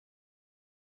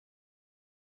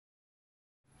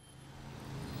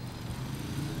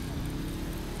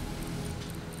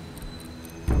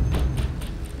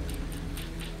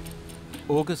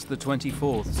August the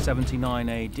 24th, 79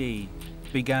 AD,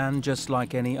 began just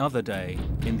like any other day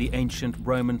in the ancient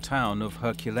Roman town of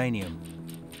Herculaneum.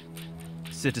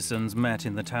 Citizens met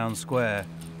in the town square,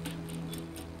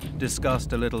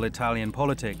 discussed a little Italian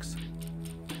politics,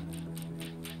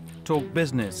 talked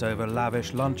business over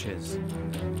lavish lunches.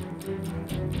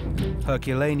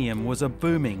 Herculaneum was a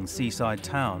booming seaside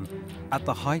town at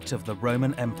the height of the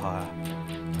Roman Empire.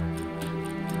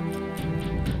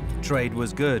 Trade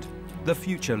was good, the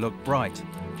future looked bright.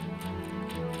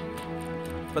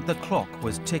 But the clock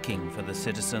was ticking for the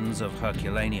citizens of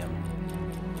Herculaneum.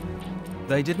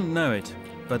 They didn't know it,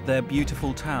 but their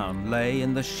beautiful town lay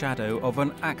in the shadow of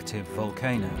an active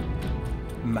volcano,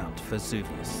 Mount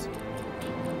Vesuvius.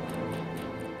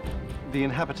 The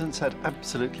inhabitants had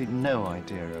absolutely no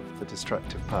idea of the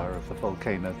destructive power of the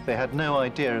volcano. They had no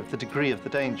idea of the degree of the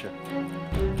danger.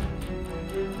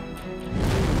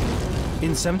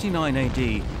 In 79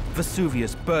 AD,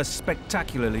 Vesuvius burst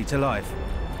spectacularly to life.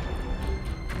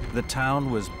 The town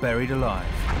was buried alive.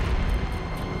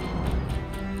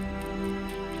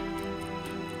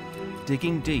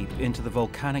 Digging deep into the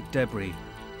volcanic debris,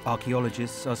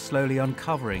 archaeologists are slowly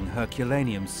uncovering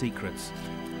Herculaneum's secrets,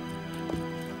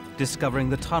 discovering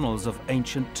the tunnels of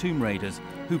ancient tomb raiders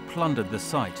who plundered the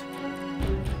site.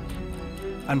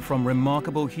 And from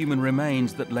remarkable human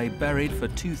remains that lay buried for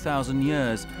 2,000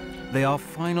 years, they are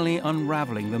finally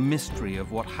unraveling the mystery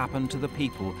of what happened to the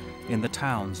people in the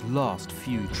town's last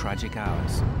few tragic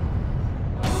hours.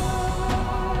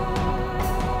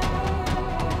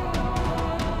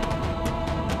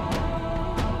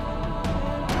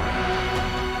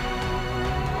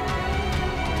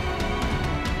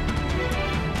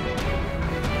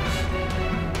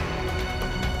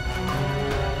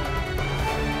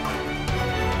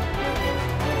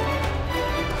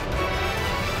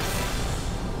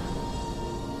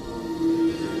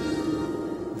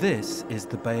 This is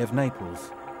the Bay of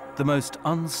Naples, the most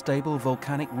unstable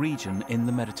volcanic region in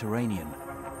the Mediterranean.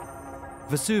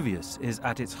 Vesuvius is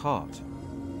at its heart.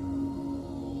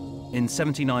 In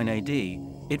 79 AD,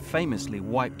 it famously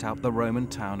wiped out the Roman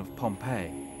town of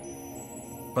Pompeii.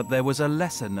 But there was a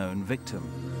lesser-known victim,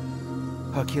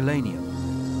 Herculaneum.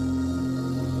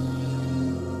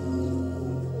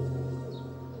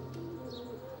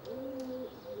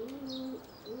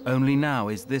 Only now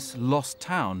is this lost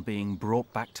town being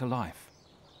brought back to life.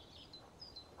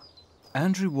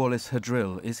 Andrew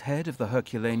Wallace-Hadrill is head of the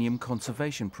Herculaneum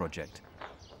Conservation Project.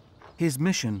 His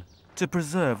mission, to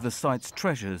preserve the site's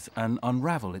treasures and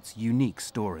unravel its unique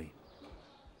story.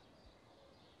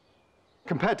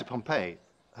 Compared to Pompeii,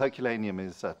 Herculaneum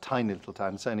is a tiny little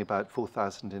town. It's only about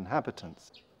 4,000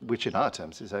 inhabitants, which in our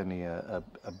terms is only a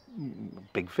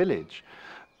big village.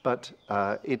 But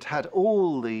it had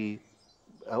all the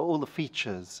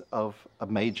features of a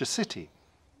major city.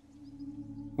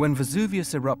 When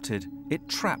Vesuvius erupted, it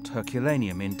trapped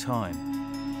Herculaneum in time.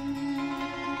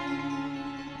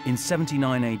 In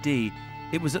 79 AD,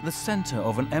 it was at the center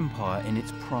of an empire in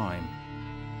its prime.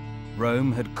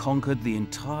 Rome had conquered the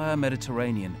entire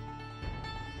Mediterranean.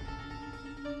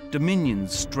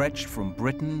 Dominions stretched from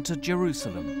Britain to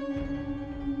Jerusalem.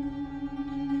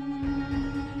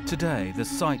 Today, the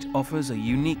site offers a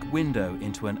unique window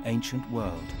into an ancient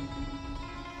world.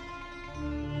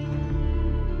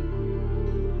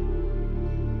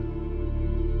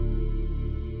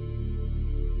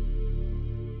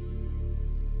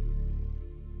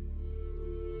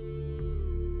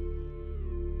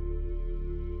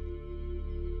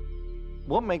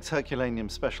 What makes Herculaneum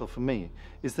special for me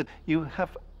is that you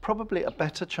have probably a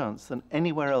better chance than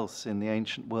anywhere else in the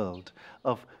ancient world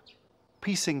of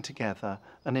piecing together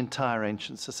an entire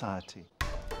ancient society.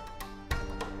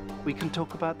 We can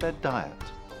talk about their diet.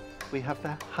 We have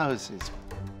their houses.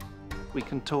 We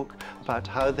can talk about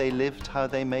how they lived, how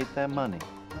they made their money.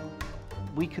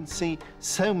 We can see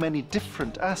so many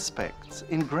different aspects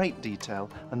in great detail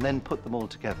and then put them all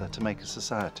together to make a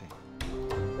society.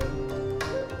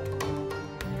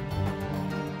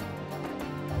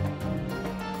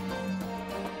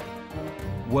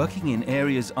 Working in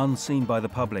areas unseen by the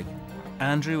public,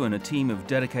 Andrew and a team of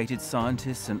dedicated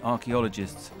scientists and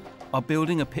archaeologists are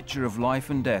building a picture of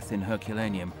life and death in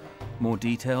Herculaneum, more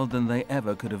detailed than they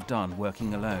ever could have done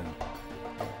working alone.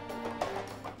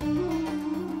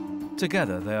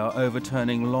 Together, they are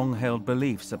overturning long-held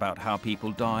beliefs about how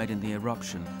people died in the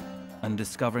eruption, and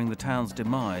discovering the town's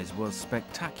demise was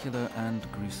spectacular and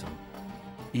gruesome,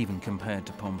 even compared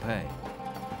to Pompeii.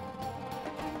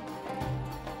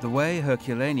 The way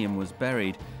Herculaneum was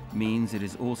buried means it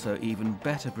is also even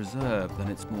better preserved than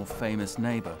its more famous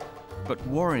neighbor, but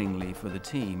worryingly for the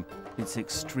team, it's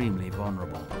extremely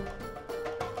vulnerable.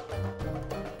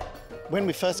 When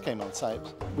we first came on site,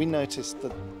 we noticed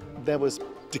that there was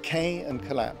decay and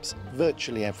collapse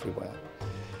virtually everywhere.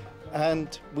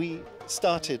 And we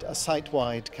started a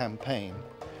site-wide campaign,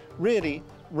 really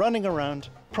running around,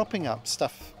 propping up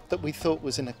stuff that we thought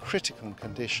was in a critical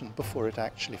condition before it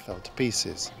actually fell to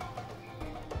pieces.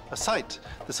 A site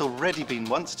that's already been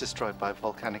once destroyed by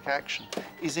volcanic action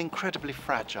is incredibly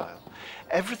fragile.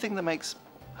 Everything that makes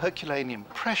Herculaneum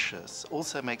precious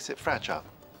also makes it fragile.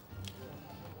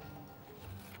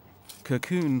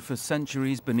 Cocooned for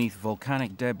centuries beneath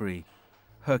volcanic debris,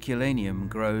 Herculaneum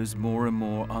grows more and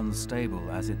more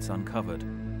unstable as it's uncovered.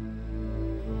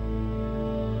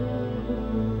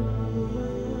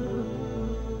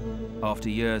 After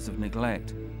years of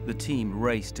neglect, the team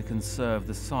raced to conserve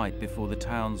the site before the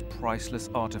town's priceless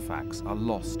artifacts are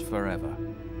lost forever.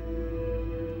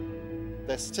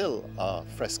 There still are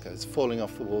frescoes falling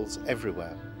off the walls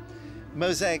everywhere.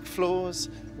 Mosaic floors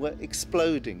were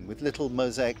exploding with little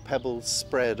mosaic pebbles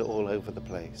spread all over the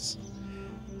place.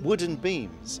 Wooden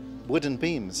beams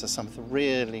are some of the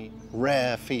really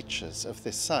rare features of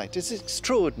this site. It's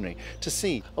extraordinary to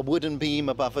see a wooden beam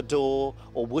above a door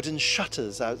or wooden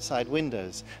shutters outside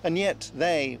windows, and yet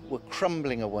they were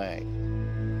crumbling away.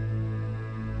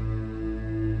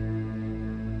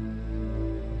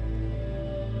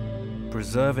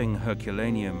 Preserving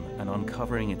Herculaneum and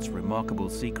uncovering its remarkable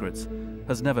secrets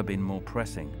has never been more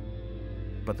pressing,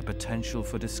 but the potential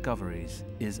for discoveries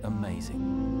is amazing.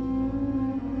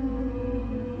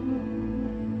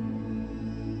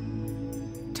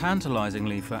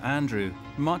 Tantalizingly for Andrew,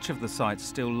 much of the site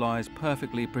still lies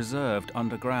perfectly preserved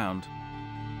underground.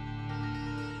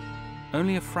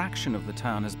 Only a fraction of the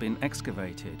town has been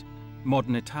excavated.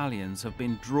 Modern Italians have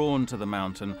been drawn to the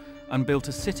mountain and built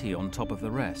a city on top of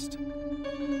the rest.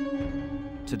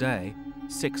 Today,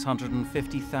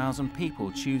 650,000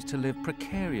 people choose to live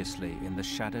precariously in the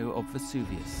shadow of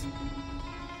Vesuvius.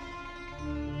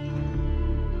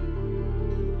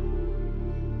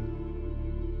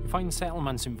 You find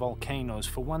settlements in volcanoes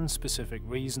for one specific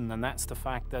reason, and that's the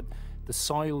fact that the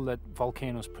soil that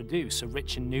volcanoes produce are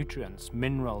rich in nutrients,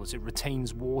 minerals. It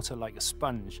retains water like a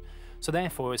sponge. So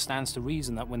therefore, it stands to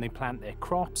reason that when they plant their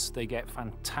crops, they get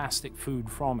fantastic food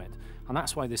from it. And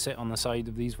that's why they sit on the side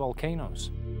of these volcanoes.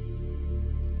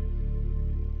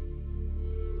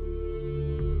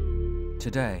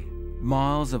 Today,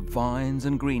 miles of vines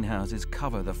and greenhouses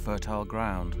cover the fertile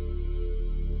ground.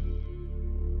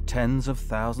 Tens of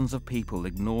thousands of people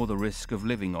ignore the risk of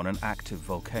living on an active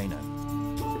volcano.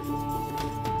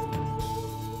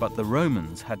 But the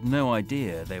Romans had no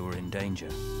idea they were in danger.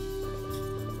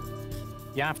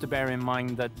 You have to bear in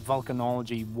mind that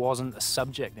volcanology wasn't a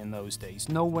subject in those days.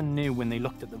 No one knew when they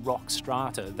looked at the rock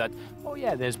strata that, oh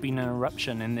yeah, there's been an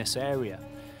eruption in this area.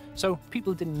 So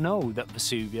people didn't know that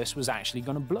Vesuvius was actually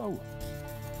going to blow.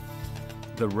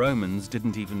 The Romans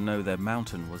didn't even know their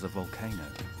mountain was a volcano.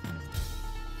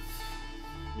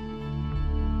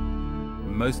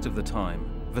 Most of the time,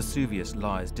 Vesuvius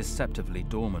lies deceptively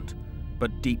dormant,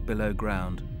 but deep below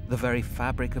ground, the very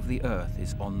fabric of the earth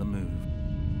is on the move.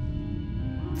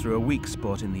 Through a weak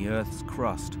spot in the Earth's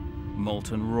crust,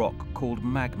 molten rock called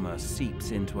magma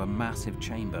seeps into a massive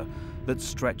chamber that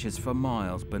stretches for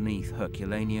miles beneath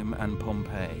Herculaneum and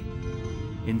Pompeii.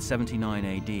 In 79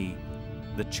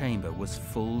 AD, the chamber was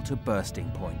full to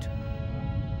bursting point.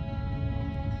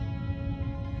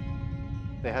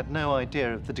 They had no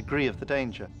idea of the degree of the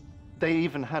danger. They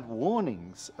even had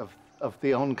warnings of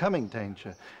the oncoming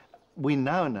danger. We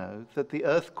now know that the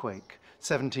earthquake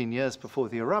 17 years before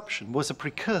the eruption was a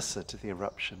precursor to the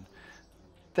eruption.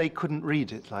 They couldn't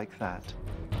read it like that.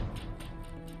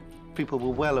 People were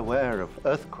well aware of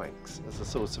earthquakes as a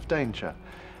source of danger,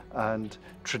 and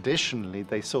traditionally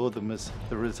they saw them as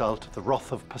the result of the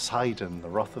wrath of Poseidon, the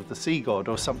wrath of the sea god,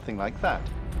 or something like that.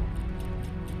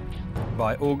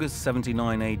 By August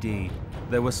 79 AD,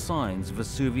 there were signs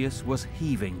Vesuvius was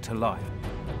heaving to life.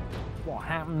 What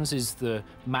happens is the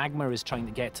magma is trying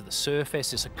to get to the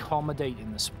surface, it's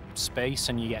accommodating the space,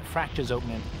 and you get fractures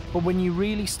opening. But when you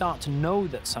really start to know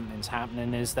that something's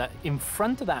happening is that in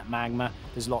front of that magma,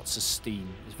 there's lots of steam.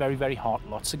 It's very, very hot,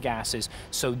 lots of gases.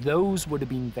 So those would have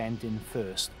been venting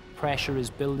first. Pressure is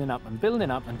building up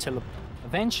until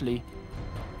eventually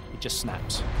it just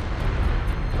snaps.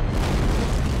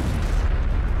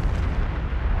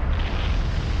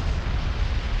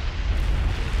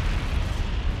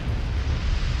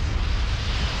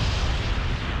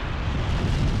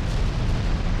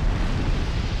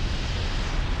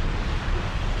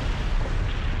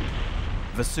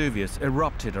 Vesuvius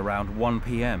erupted around 1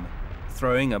 p.m.,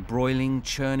 throwing a broiling,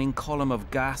 churning column of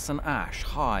gas and ash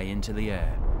high into the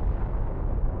air.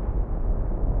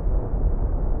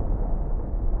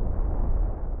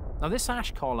 Now, this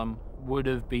ash column would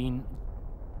have been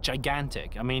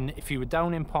gigantic. I mean, if you were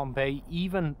down in Pompeii,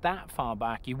 even that far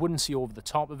back, you wouldn't see over the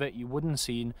top of it, you wouldn't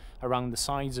see around the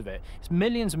sides of it. It's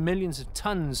millions and millions of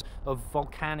tons of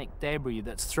volcanic debris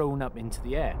that's thrown up into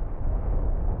the air.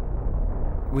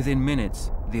 Within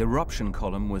minutes, the eruption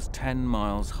column was 10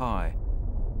 miles high.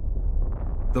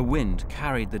 The wind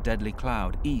carried the deadly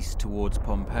cloud east towards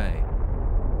Pompeii.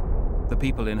 The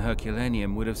people in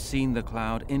Herculaneum would have seen the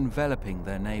cloud enveloping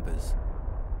their neighbors.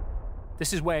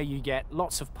 This is where you get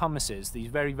lots of pumices, these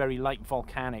very, very light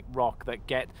volcanic rock that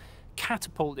get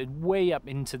catapulted way up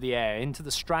into the air, into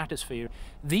the stratosphere.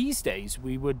 These days,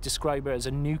 we would describe it as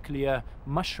a nuclear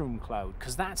mushroom cloud,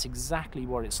 because that's exactly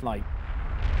what it's like.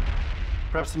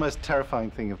 Perhaps the most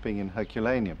terrifying thing of being in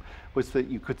Herculaneum was that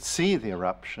you could see the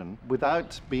eruption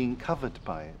without being covered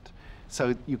by it.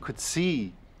 So you could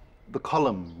see the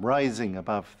column rising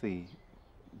above the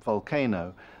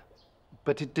volcano,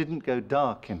 but it didn't go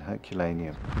dark in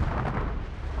Herculaneum.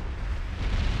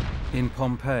 In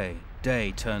Pompeii,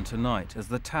 day turned to night as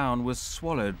the town was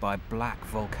swallowed by black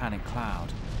volcanic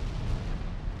cloud.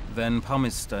 Then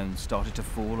pumice stones started to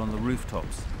fall on the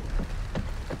rooftops.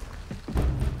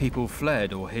 People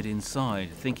fled or hid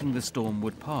inside, thinking the storm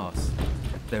would pass.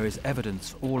 There is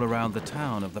evidence all around the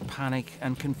town of the panic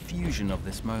and confusion of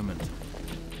this moment.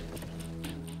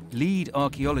 Lead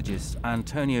archaeologist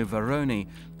Antonio Varoni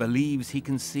believes he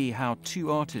can see how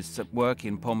two artists at work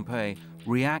in Pompeii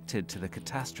reacted to the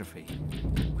catastrophe.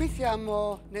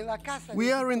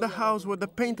 We are in the house where the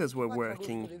painters were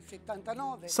working.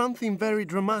 Something very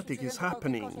dramatic is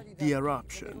happening, the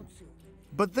eruption.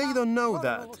 But they don't know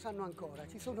that.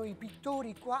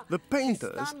 The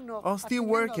painters are still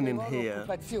working in here.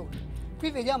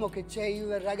 We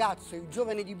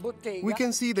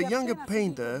can see the younger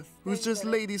painter who's just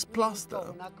laid his plaster.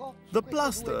 The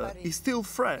plaster is still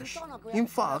fresh. In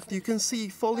fact, you can see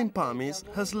falling pumice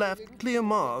has left clear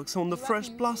marks on the fresh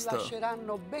plaster.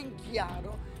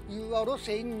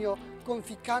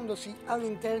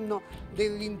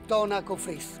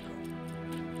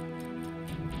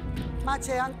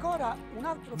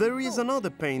 There is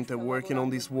another painter working on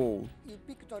this wall.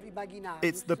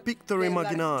 It's the Pictor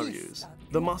Imaginarius,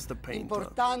 the master painter.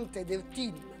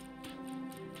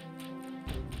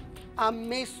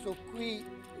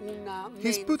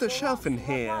 He's put a shelf in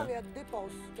here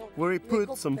where he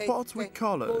put some pots with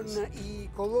colors.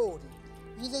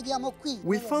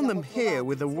 We found them here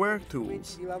with the work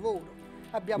tools.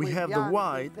 We have the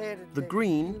white, the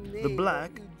green, the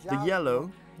black, the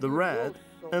yellow, the red,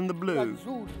 and the blue.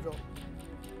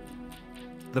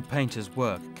 The painter's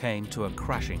work came to a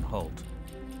crashing halt.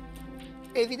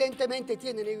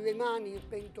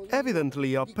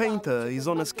 Evidently, our painter is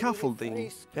on a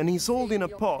scaffolding and he's holding a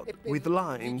pot with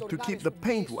lime to keep the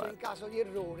paint wet.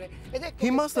 He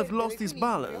must have lost his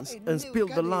balance and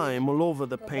spilled the lime all over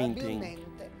the painting.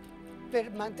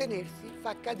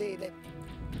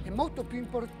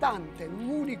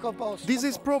 This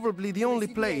is probably the only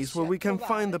place where we can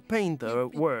find the painter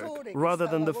at work, rather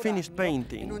than the finished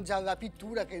painting.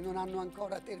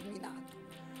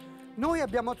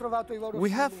 We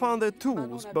have found their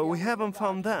tools, but we haven't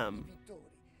found them.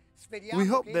 We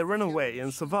hope they ran away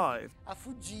and survived.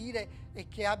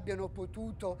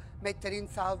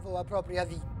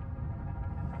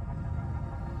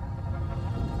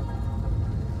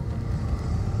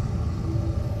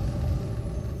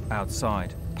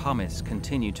 Outside, pumice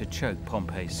continued to choke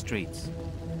Pompeii's streets.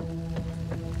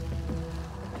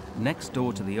 Next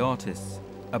door to the artists,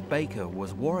 a baker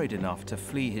was worried enough to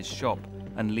flee his shop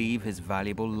and leave his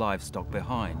valuable livestock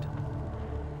behind.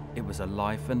 It was a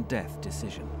life and death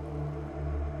decision.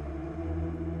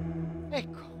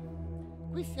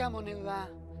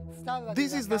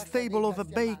 This is the stable of a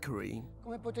bakery.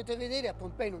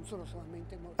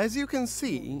 As you can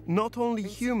see, not only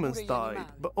humans died,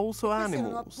 but also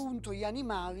animals.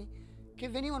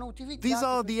 These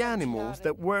are the animals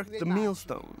that worked the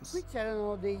millstones.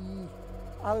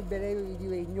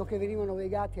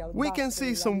 We can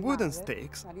see some wooden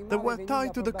sticks that were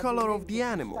tied to the collar of the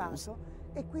animals.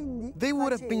 They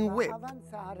would have been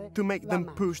whipped to make them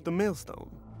push the millstone.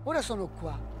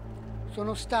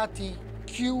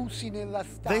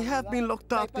 They have been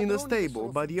locked up in the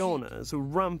stable by the owners who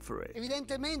ran for it.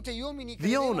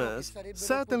 The owners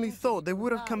certainly thought they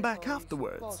would have come back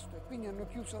afterwards.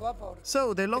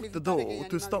 So they locked the door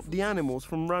to stop the animals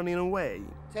from running away.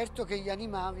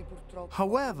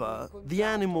 However, the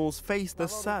animals faced a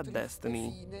sad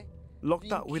destiny,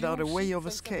 locked up without a way of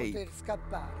escape.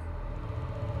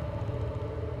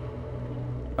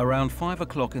 Around 5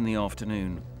 o'clock in the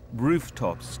afternoon,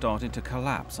 rooftops started to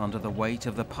collapse under the weight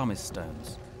of the pumice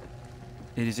stones.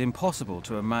 It is impossible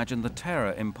to imagine the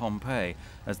terror in Pompeii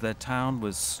as their town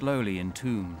was slowly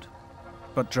entombed.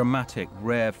 But dramatic,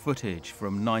 rare footage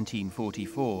from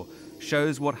 1944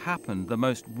 shows what happened the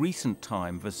most recent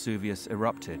time Vesuvius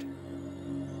erupted.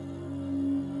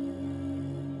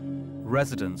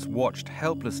 Residents watched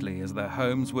helplessly as their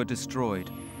homes were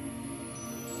destroyed.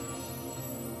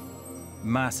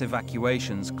 Mass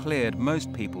evacuations cleared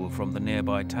most people from the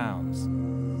nearby towns.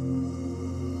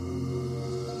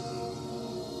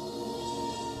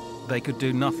 They could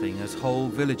do nothing as whole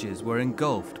villages were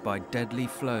engulfed by deadly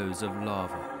flows of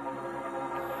lava.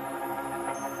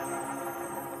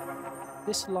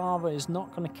 This lava is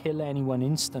not going to kill anyone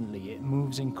instantly. It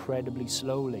moves incredibly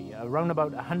slowly, around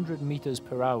about 100 meters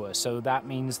per hour. So that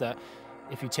means that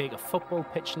if you take a football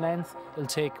pitch length, it'll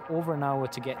take over an hour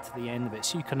to get to the end of it.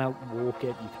 So you can outwalk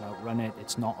it, you can outrun it,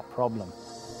 it's not a problem.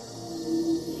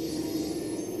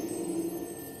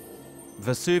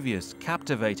 Vesuvius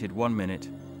captivated one minute,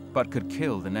 but could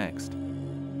kill the next.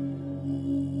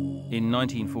 In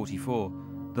 1944,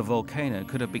 the volcano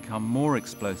could have become more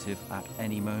explosive at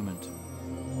any moment.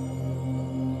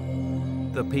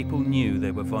 The people knew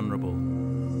they were vulnerable.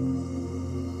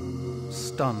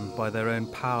 Stunned by their own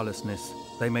powerlessness,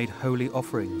 they made holy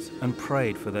offerings and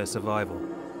prayed for their survival.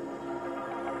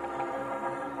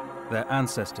 Their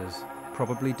ancestors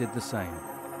probably did the same.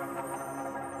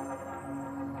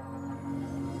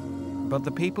 But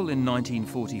the people in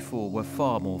 1944 were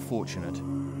far more fortunate.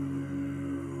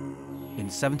 In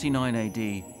 79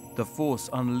 AD, the force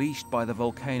unleashed by the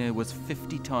volcano was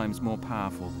 50 times more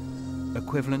powerful,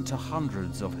 equivalent to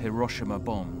hundreds of Hiroshima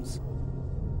bombs.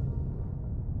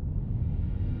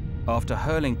 After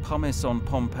hurling pumice on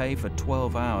Pompeii for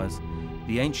 12 hours,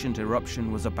 the ancient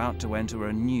eruption was about to enter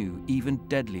a new, even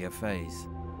deadlier phase.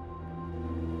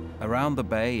 Around the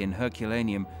bay in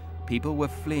Herculaneum, people were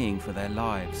fleeing for their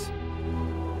lives.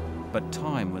 But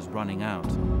time was running out.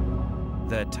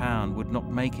 Their town would not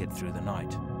make it through the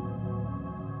night.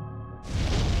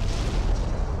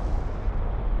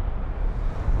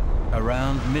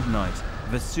 Around midnight,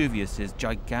 Vesuvius's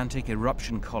gigantic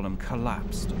eruption column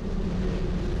collapsed.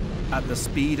 At the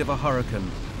speed of a hurricane,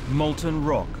 molten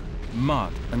rock,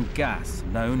 mud and gas,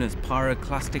 known as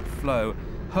pyroclastic flow,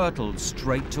 hurtled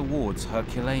straight towards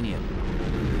Herculaneum.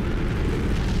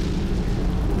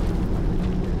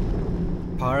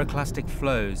 Pyroclastic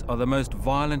flows are the most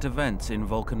violent events in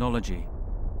volcanology.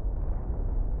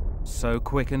 So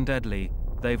quick and deadly,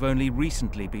 they've only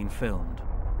recently been filmed.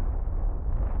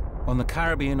 On the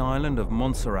Caribbean island of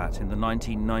Montserrat in the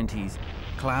 1990s,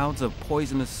 clouds of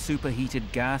poisonous superheated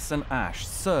gas and ash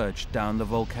surged down the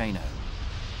volcano.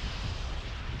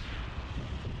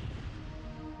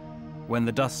 When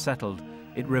the dust settled,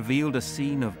 it revealed a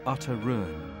scene of utter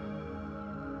ruin.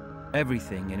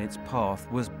 Everything in its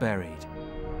path was buried.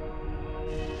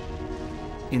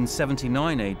 In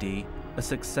 79 AD, a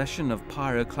succession of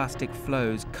pyroclastic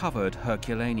flows covered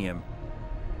Herculaneum.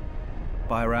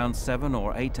 By around 7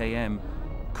 or 8 AM,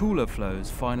 cooler flows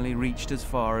finally reached as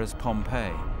far as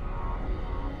Pompeii.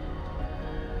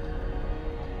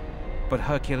 But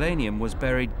Herculaneum was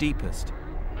buried deepest,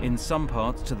 in some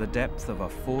parts to the depth of a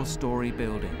 4-story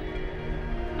building.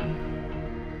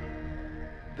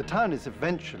 The town is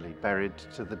eventually buried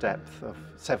to the depth of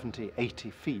 70, 80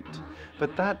 feet,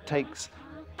 but that takes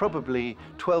probably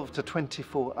 12 to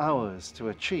 24 hours to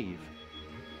achieve.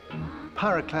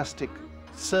 Pyroclastic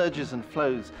surges and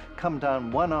flows come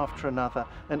down one after another,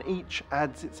 and each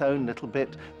adds its own little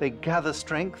bit. They gather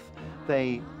strength,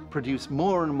 they produce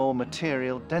more and more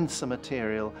material, denser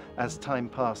material, as time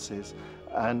passes.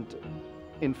 And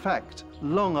in fact,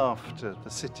 long after the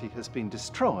city has been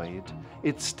destroyed,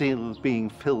 it's still being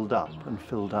filled up and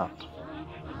filled up.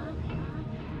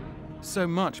 So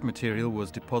much material was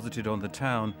deposited on the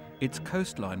town, its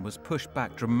coastline was pushed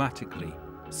back dramatically.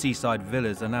 Seaside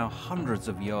villas are now hundreds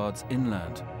of yards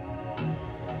inland.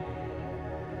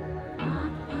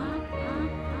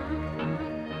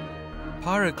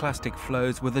 Pyroclastic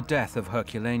flows were the death of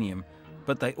Herculaneum,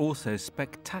 but they also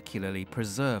spectacularly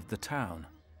preserved the town,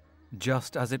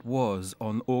 just as it was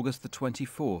on August the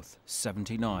 24th,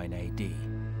 79 AD.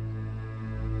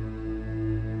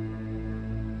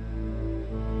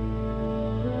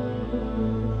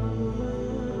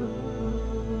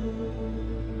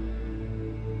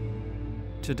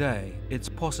 Today, it's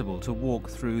possible to walk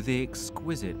through the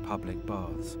exquisite public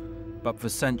baths, but for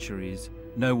centuries,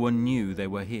 no one knew they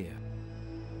were here.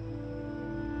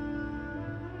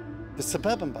 The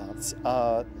suburban baths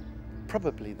are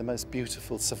probably the most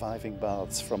beautiful surviving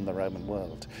baths from the Roman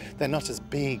world. They're not as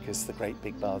big as the great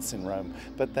big baths in Rome,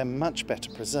 but they're much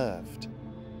better preserved.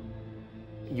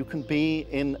 You can be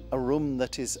in a room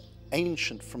that is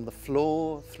ancient from the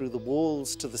floor through the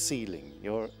walls to the ceiling.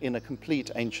 You're in a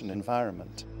complete ancient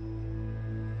environment.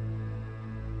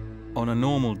 On a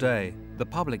normal day, the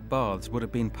public baths would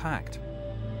have been packed.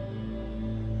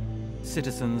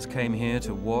 Citizens came here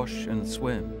to wash and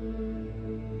swim.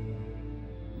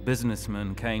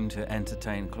 Businessmen came to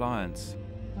entertain clients.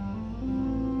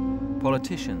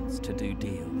 Politicians to do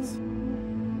deals.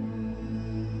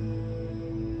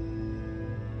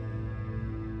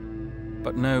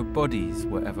 But no bodies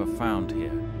were ever found here.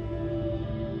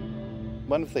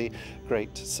 One of the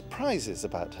great surprises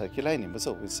about Herculaneum was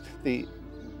always the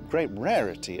great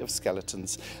rarity of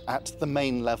skeletons at the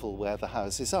main level where the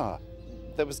houses are.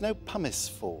 There was no pumice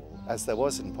fall, as there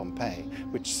was in Pompeii,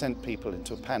 which sent people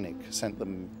into a panic, sent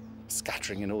them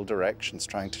scattering in all directions,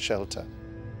 trying to shelter.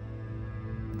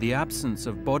 The absence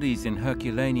of bodies in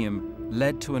Herculaneum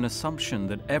led to an assumption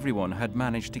that everyone had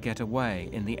managed to get away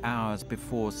in the hours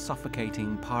before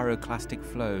suffocating pyroclastic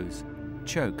flows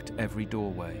choked every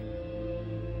doorway.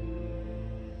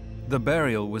 The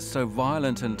burial was so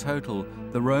violent and total,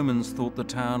 the Romans thought the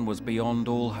town was beyond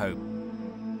all hope.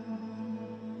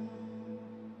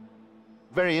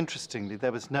 Very interestingly,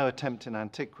 there was no attempt in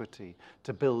antiquity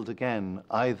to build again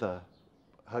either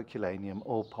Herculaneum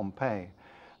or Pompeii.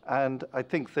 And I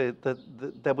think that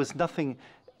there was nothing,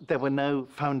 there were no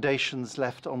foundations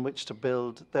left on which to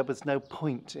build. There was no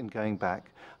point in going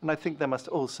back. And I think there must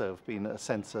also have been a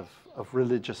sense of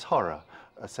religious horror,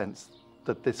 a sense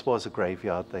that this was a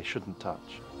graveyard they shouldn't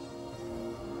touch.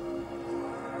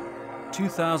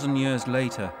 2,000 years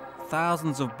later,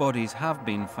 thousands of bodies have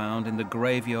been found in the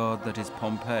graveyard that is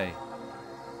Pompeii.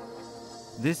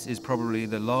 This is probably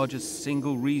the largest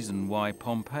single reason why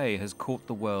Pompeii has caught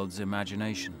the world's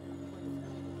imagination.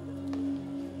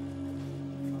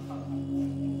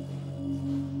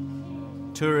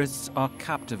 Tourists are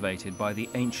captivated by the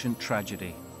ancient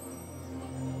tragedy,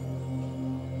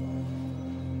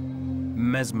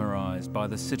 mesmerized by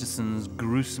the citizens'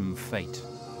 gruesome fate.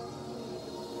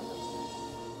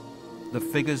 The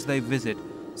figures they visit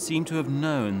seem to have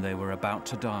known they were about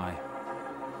to die.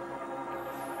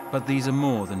 But these are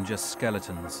more than just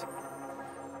skeletons.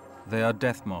 They are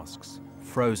death masks,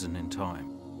 frozen in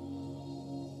time.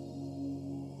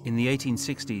 In the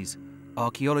 1860s,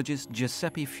 archaeologist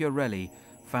Giuseppe Fiorelli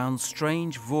found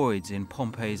strange voids in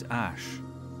Pompeii's ash.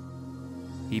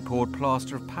 He poured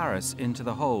plaster of Paris into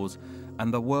the holes,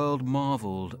 and the world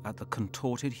marveled at the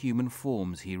contorted human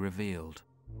forms he revealed.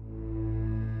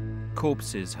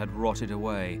 Corpses had rotted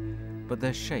away, but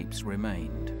their shapes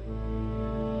remained.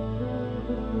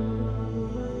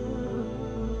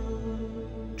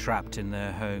 Trapped in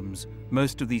their homes,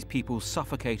 most of these people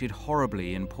suffocated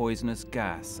horribly in poisonous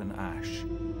gas and ash.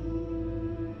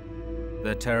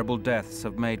 Their terrible deaths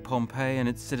have made Pompeii and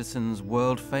its citizens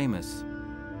world famous,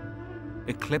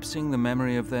 eclipsing the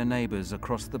memory of their neighbors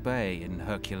across the bay in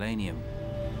Herculaneum.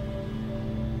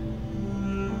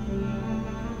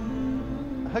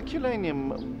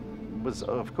 Herculaneum was,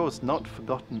 of course, not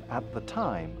forgotten at the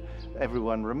time.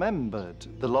 Everyone remembered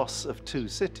the loss of two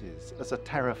cities as a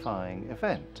terrifying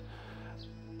event.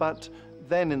 But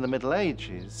then in the Middle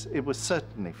Ages, it was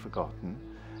certainly forgotten.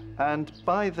 And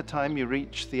by the time you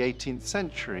reach the 18th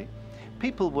century,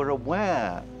 people were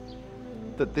aware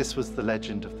that this was the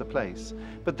legend of the place,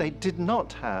 but they did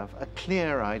not have a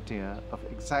clear idea of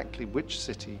exactly which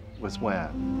city was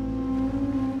where.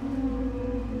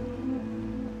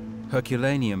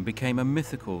 Herculaneum became a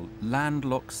mythical,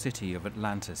 landlocked city of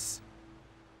Atlantis.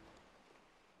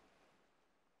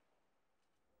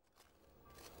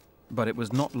 But it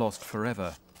was not lost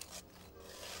forever.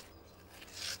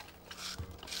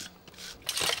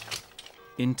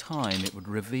 In time, it would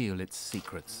reveal its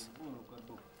secrets.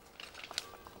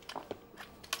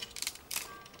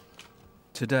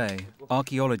 Today,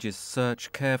 archaeologists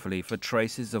search carefully for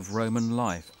traces of Roman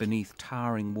life beneath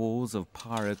towering walls of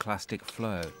pyroclastic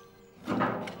flow.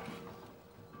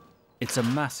 It's a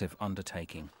massive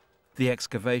undertaking. The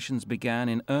excavations began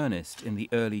in earnest in the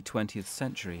early 20th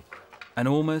century, and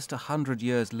almost 100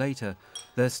 years later,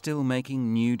 they're still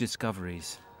making new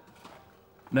discoveries.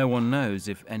 No one knows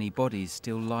if any bodies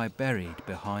still lie buried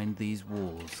behind these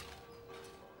walls.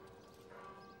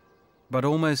 But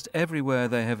almost everywhere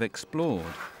they have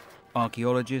explored,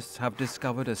 archaeologists have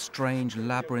discovered a strange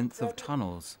labyrinth of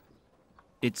tunnels.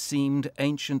 It seemed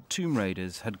ancient tomb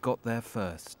raiders had got there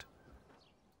first.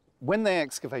 When they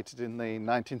excavated in the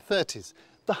 1930s,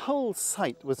 the whole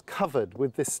site was covered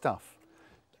with this stuff.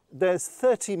 There's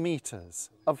 30 meters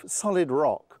of solid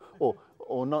rock,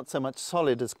 or not so much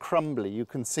solid as crumbly. You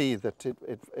can see that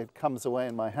it comes away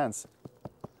in my hands.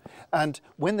 And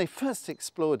when they first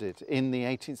explored it in the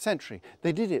 18th century,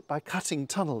 they did it by cutting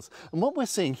tunnels. And what we're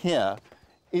seeing here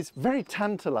is very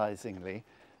tantalizingly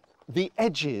the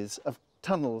edges of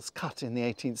tunnels cut in the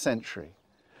 18th century.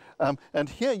 And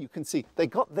here you can see they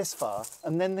got this far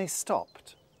and then they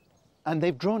stopped. And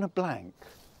they've drawn a blank.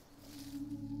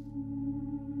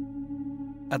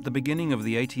 At the beginning of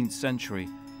the 18th century,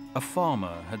 a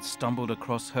farmer had stumbled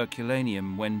across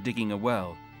Herculaneum when digging a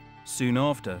well. Soon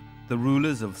after, the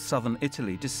rulers of southern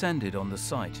Italy descended on the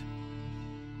site.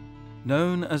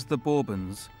 Known as the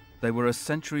Bourbons, they were a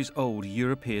centuries-old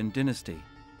European dynasty.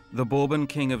 The Bourbon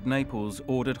king of Naples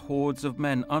ordered hordes of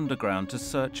men underground to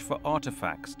search for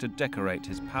artifacts to decorate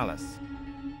his palace.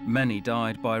 Many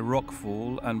died by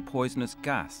rockfall and poisonous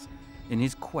gas in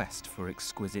his quest for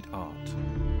exquisite art.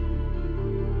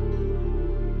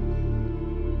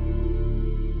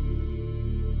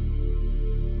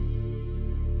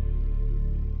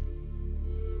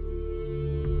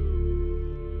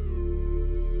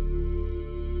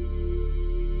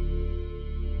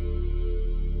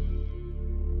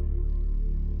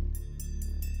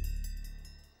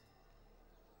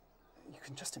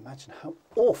 Just imagine how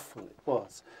awful it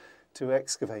was to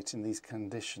excavate in these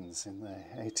conditions in the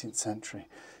 18th century.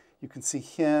 You can see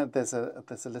here there's a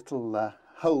little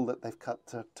hole that they've cut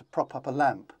to prop up a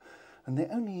lamp, and the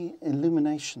only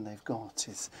illumination they've got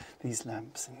is these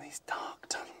lamps in these dark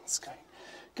tunnels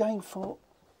going for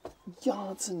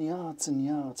yards and yards and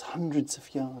yards, hundreds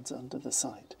of yards under the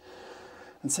site.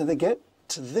 And so they get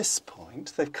to this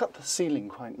point, they've cut the ceiling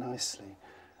quite nicely,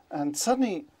 and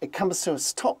suddenly it comes to a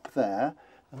stop there.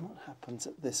 And what happens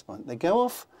at this point? They go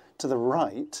off to the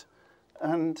right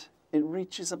and it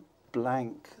reaches a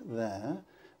blank there.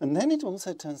 And then it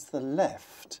also turns to the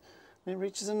left and it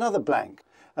reaches another blank.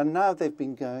 And now they've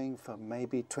been going for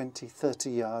maybe 20, 30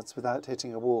 yards without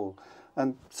hitting a wall.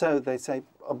 And so they say,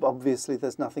 obviously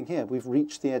there's nothing here. We've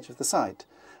reached the edge of the site.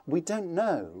 We don't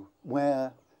know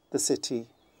where the city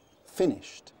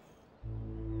finished.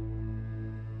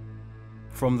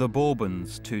 From the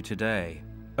Bourbons to today,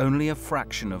 only a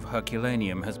fraction of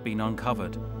Herculaneum has been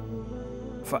uncovered.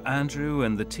 For Andrew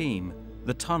and the team,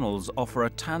 the tunnels offer a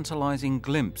tantalizing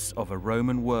glimpse of a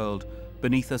Roman world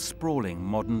beneath a sprawling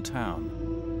modern town.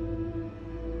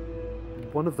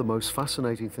 One of the most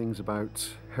fascinating things about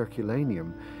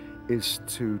Herculaneum is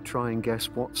to try and guess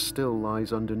what still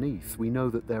lies underneath. We know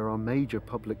that there are major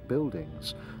public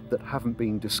buildings that haven't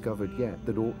been discovered yet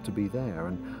that ought to be there.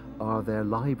 And are there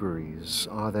libraries?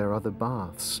 Are there other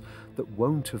baths that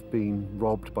won't have been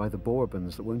robbed by the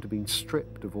Bourbons, that won't have been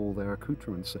stripped of all their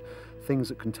accoutrements? Things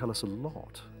that can tell us a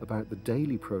lot about the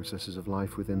daily processes of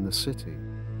life within the city.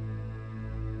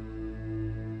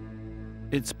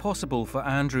 It's possible for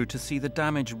Andrew to see the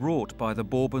damage wrought by the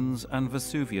Bourbons and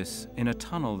Vesuvius in a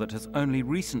tunnel that has only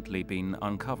recently been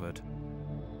uncovered.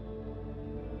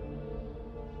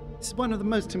 It's one of the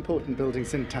most important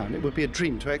buildings in town. It would be a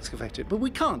dream to excavate it, but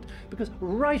we can't, because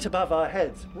right above our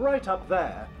heads, right up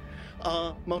there,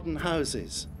 are modern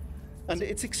houses. And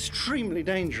it's extremely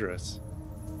dangerous.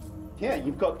 Here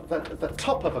you've got the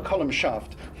top of a column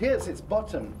shaft. Here's its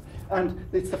bottom. And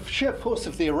it's the sheer force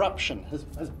of the eruption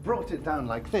has brought it down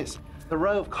like this. The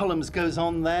row of columns goes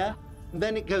on there, and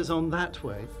then it goes on that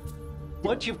way.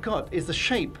 What you've got is a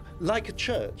shape like a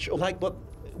church, or like what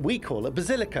we call a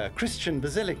basilica, a Christian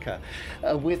basilica,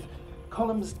 with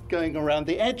columns going around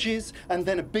the edges, and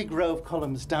then a big row of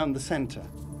columns down the center.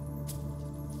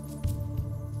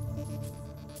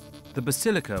 The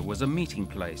basilica was a meeting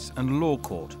place and law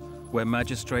court where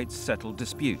magistrates settled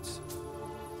disputes.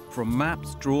 From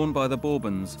maps drawn by the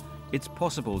Bourbons, it's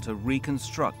possible to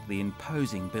reconstruct the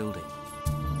imposing building.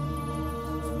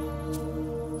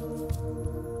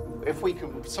 If we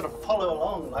can sort of follow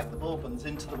along like the Bourbons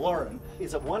into the Warren,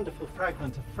 is a wonderful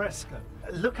fragment of fresco.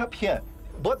 Look up here.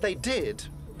 What they did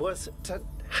was to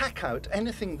hack out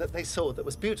anything that they saw that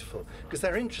was beautiful, because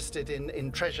they're interested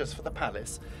in treasures for the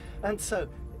palace. And so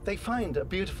they find a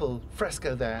beautiful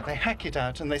fresco there, they hack it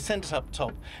out and they send it up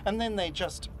top, and then they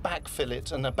just backfill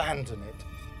it and abandon it.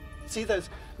 See those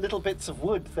little bits of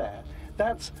wood there?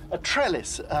 That's a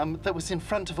trellis that was in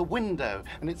front of a window,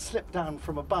 and it slipped down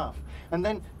from above. And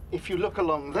then if you look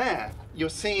along there, you're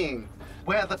seeing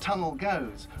where the tunnel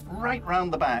goes, right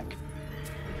round the back.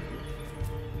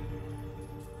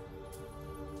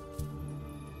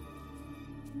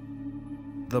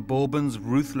 The Bourbons'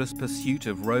 ruthless pursuit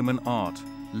of Roman art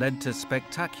led to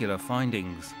spectacular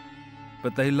findings,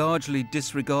 but they largely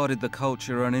disregarded the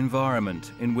culture and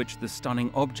environment in which the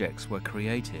stunning objects were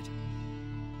created.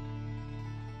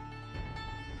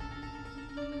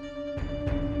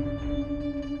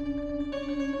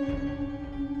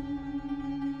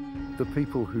 The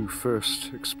people who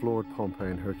first explored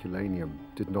Pompeii and Herculaneum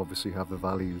didn't obviously have the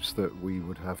values that we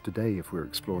would have today if we were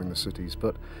exploring the cities,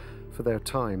 but for their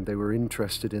time they were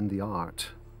interested in the art.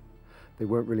 They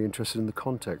weren't really interested in the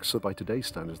context, so by today's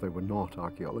standards they were not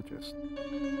archaeologists.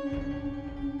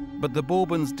 But the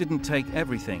Bourbons didn't take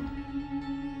everything.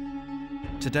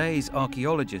 Today's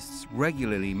archaeologists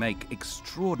regularly make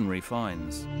extraordinary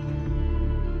finds.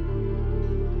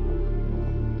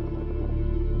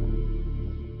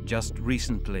 Just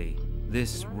recently,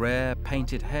 this rare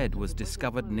painted head was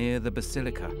discovered near the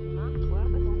basilica.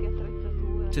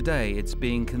 Today, it's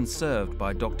being conserved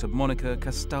by Dr. Monica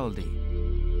Castaldi.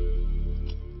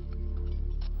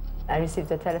 I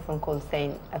received a telephone call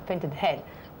saying a painted head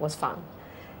was found.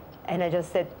 And I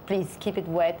just said, please keep it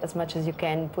wet as much as you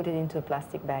can, put it into a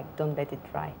plastic bag, don't let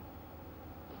it dry.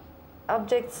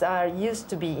 Objects are used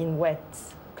to be in wet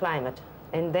climate,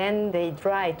 and then they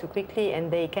dry too quickly and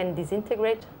they can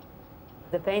disintegrate.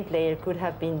 The paint layer could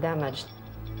have been damaged.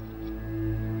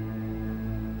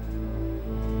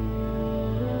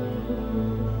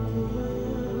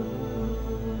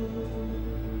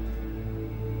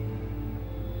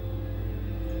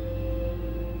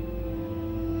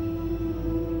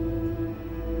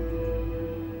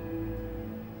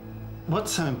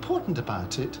 What's so important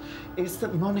about it is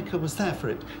that Monica was there for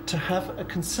it, to have a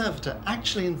conservator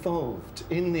actually involved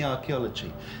in the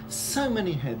archaeology. So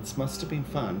many heads must have been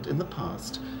found in the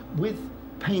past with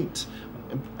paint,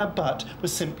 but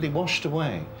was simply washed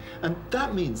away. And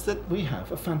that means that we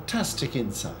have a fantastic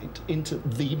insight into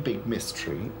the big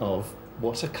mystery of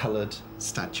what a coloured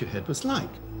statue head was like.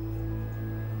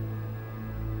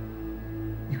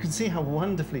 You can see how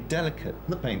wonderfully delicate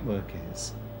the paintwork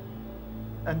is.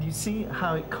 And you see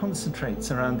how it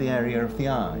concentrates around the area of the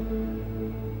eye.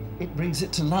 It brings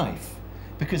it to life,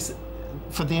 because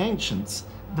for the ancients,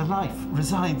 the life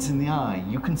resides in the eye.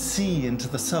 You can see into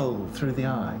the soul through the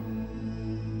eye.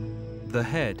 The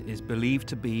head is believed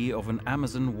to be of an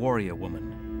Amazon warrior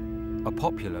woman, a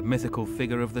popular mythical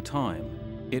figure of the time.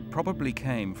 It probably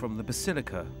came from the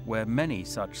basilica where many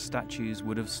such statues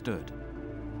would have stood.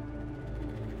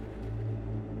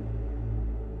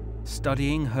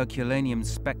 Studying Herculaneum's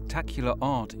spectacular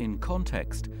art in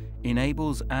context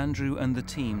enables Andrew and the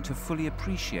team to fully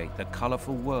appreciate the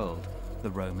colourful world the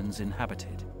Romans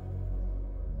inhabited.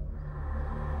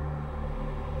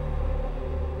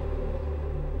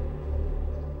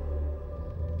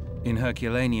 In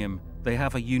Herculaneum, they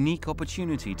have a unique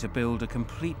opportunity to build a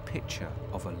complete picture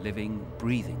of a living,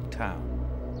 breathing town.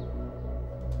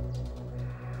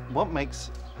 What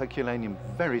makes Herculaneum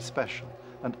very special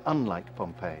and unlike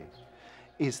Pompeii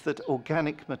is that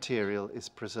organic material is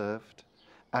preserved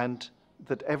and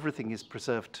that everything is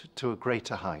preserved to a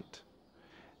greater height.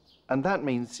 And that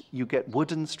means you get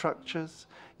wooden structures,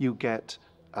 you get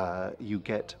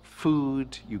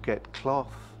food, you get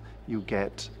cloth, you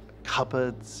get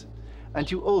cupboards, and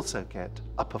you also get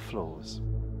upper floors.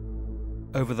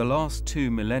 Over the last 2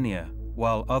 millennia,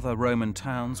 while other Roman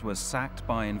towns were sacked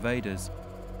by invaders,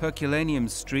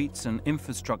 Herculaneum's streets and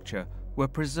infrastructure were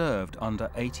preserved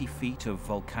under 80 feet of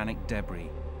volcanic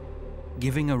debris,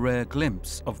 giving a rare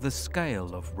glimpse of the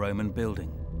scale of Roman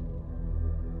building.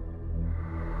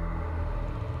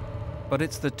 But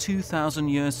it's the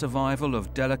 2,000-year survival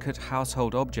of delicate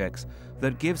household objects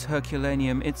that gives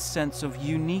Herculaneum its sense of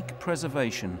unique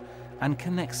preservation and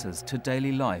connects us to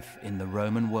daily life in the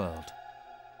Roman world.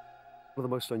 One of the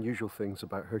most unusual things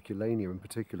about Herculaneum in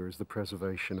particular is the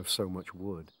preservation of so much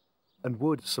wood. And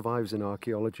wood survives in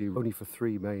archaeology only for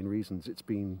 3 main reasons. It's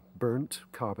been burnt,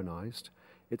 carbonized,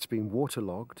 it's been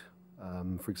waterlogged.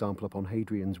 For example, up on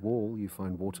Hadrian's Wall, you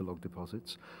find waterlogged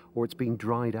deposits, or it's been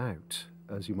dried out,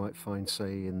 as you might find,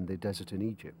 say, in the desert in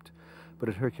Egypt. But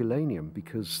at Herculaneum,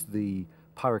 because the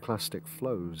pyroclastic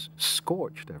flows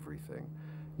scorched everything,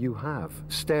 you have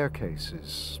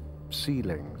staircases,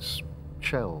 ceilings,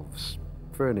 shelves,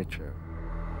 furniture.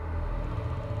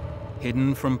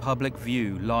 Hidden from public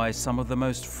view lie some of the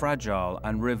most fragile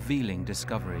and revealing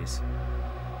discoveries.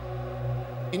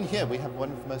 In here we have one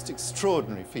of the most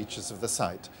extraordinary features of the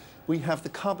site. We have the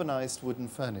carbonized wooden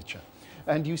furniture.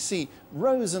 And you see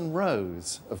rows and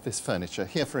rows of this furniture.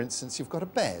 Here, for instance, you've got a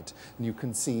bed, and you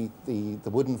can see the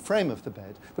wooden frame of the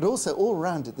bed, but also all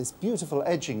around it this beautiful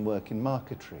edging work in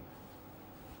marquetry.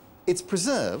 It's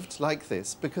preserved like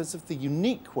this because of the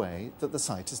unique way that the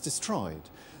site is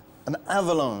destroyed. An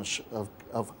avalanche of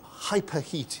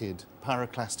hyperheated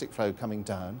pyroclastic flow coming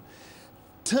down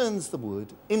turns the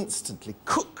wood, instantly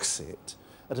cooks it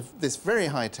at this very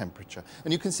high temperature.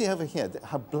 And you can see over here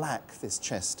how black this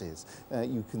chest is.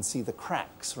 You can see the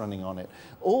cracks running on it.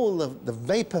 All the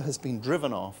vapor has been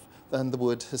driven off, then the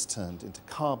wood has turned into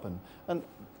carbon. And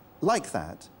like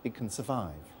that, it can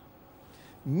survive.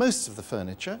 Most of the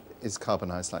furniture is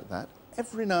carbonized like that.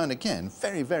 Every now and again,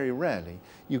 very, very rarely,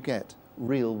 you get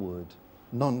real wood,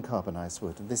 non-carbonized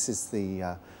wood. And this is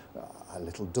the a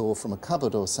little door from a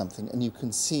cupboard or something, and you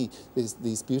can see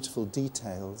these beautiful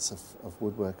details of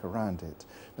woodwork around it.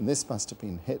 And this must have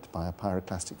been hit by a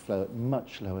pyroclastic flow at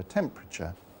much lower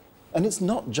temperature. And it's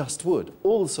not just wood.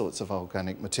 All sorts of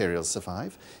organic materials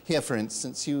survive. Here, for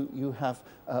instance, you have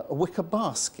a wicker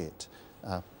basket,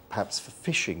 perhaps for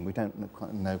fishing. We don't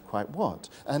know quite what.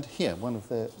 And here, one of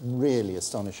the really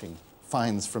astonishing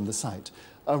finds from the site,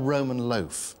 a Roman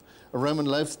loaf. A Roman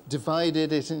loaf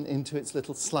divided it into its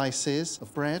little slices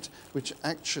of bread, which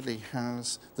actually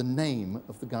has the name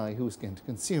of the guy who was going to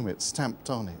consume it stamped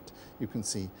on it. You can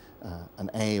see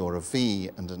an A or a V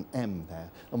and an M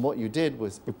there. And what you did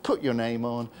was you put your name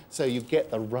on so you get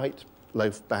the right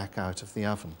loaf back out of the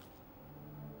oven.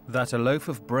 That a loaf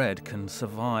of bread can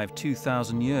survive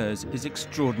 2,000 years is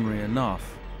extraordinary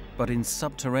enough. But in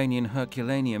subterranean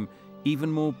Herculaneum,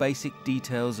 even more basic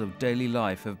details of daily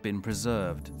life have been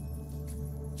preserved.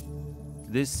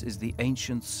 This is the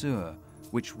ancient sewer,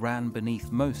 which ran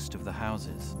beneath most of the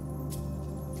houses.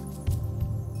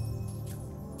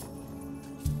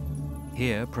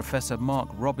 Here, Professor Mark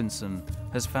Robinson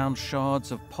has found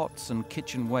shards of pots and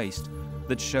kitchen waste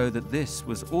that show that this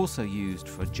was also used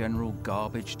for general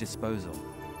garbage disposal.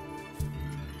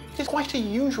 It is quite a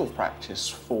usual practice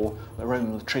for the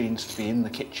Roman latrines to be in the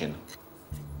kitchen.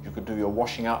 You could do your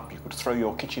washing up, you could throw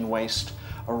your kitchen waste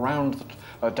around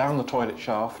down the toilet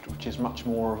shaft, which is much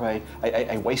more of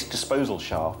a waste disposal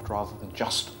shaft rather than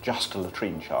just a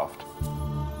latrine shaft.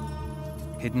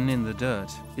 Hidden in the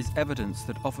dirt is evidence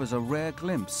that offers a rare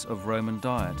glimpse of Roman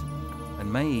diet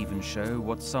and may even show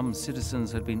what some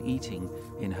citizens had been eating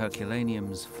in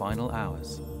Herculaneum's final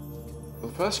hours. The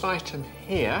first item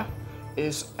here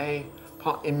is a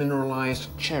partly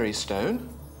mineralized cherry stone,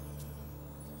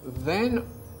 then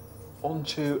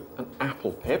onto an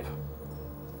apple pip.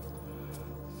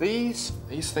 These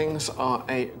things are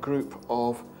a group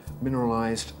of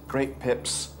mineralized grape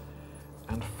pips,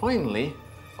 and finally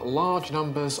large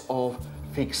numbers of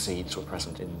fig seeds were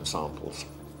present in the samples.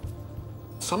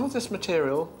 Some of this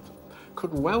material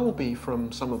could well be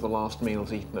from some of the last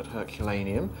meals eaten at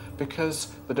Herculaneum,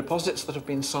 because the deposits that have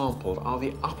been sampled are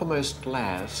the uppermost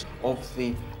layers of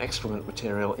the excrement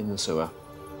material in the sewer.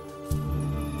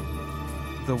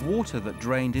 The water that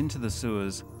drained into the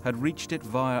sewers had reached it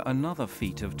via another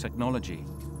feat of technology.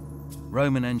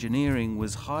 Roman engineering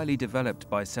was highly developed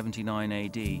by 79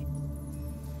 AD.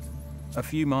 A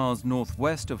few miles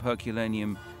northwest of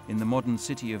Herculaneum, in the modern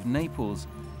city of Naples,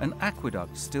 an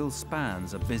aqueduct still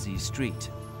spans a busy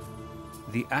street.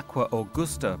 The Aqua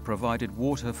Augusta provided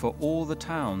water for all the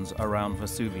towns around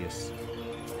Vesuvius.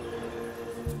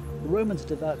 The Romans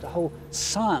developed a whole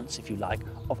science, if you like,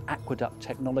 of aqueduct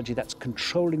technology that's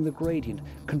controlling the gradient,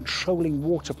 controlling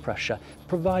water pressure,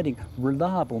 providing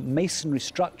reliable masonry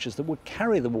structures that would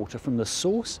carry the water from the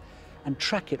source and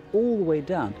track it all the way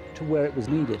down to where it was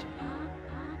needed.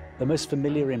 The most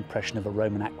familiar impression of a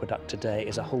Roman aqueduct today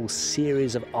is a whole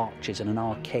series of arches and an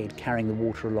arcade carrying the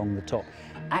water along the top.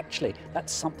 Actually,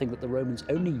 that's something that the Romans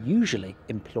only usually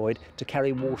employed to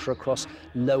carry water across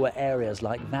lower areas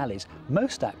like valleys.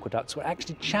 Most aqueducts were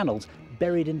actually channels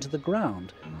buried into the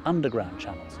ground, underground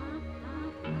channels.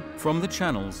 From the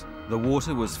channels, the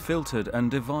water was filtered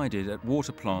and divided at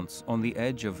water plants on the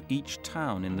edge of each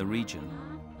town in the region.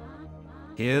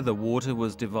 Here, the water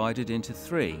was divided into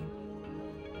three.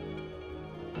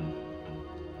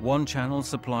 One channel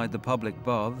supplied the public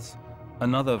baths,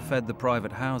 another fed the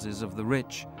private houses of the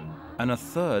rich, and a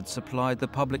third supplied the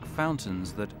public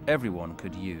fountains that everyone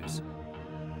could use.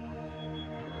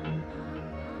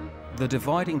 The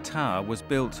dividing tower was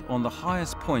built on the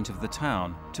highest point of the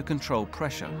town to control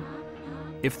pressure.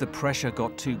 If the pressure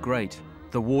got too great,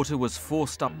 the water was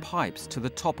forced up pipes to the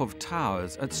top of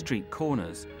towers at street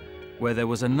corners, where there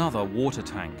was another water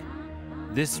tank.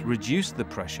 This reduced the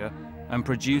pressure and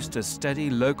produced a steady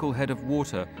local head of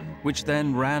water, which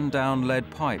then ran down lead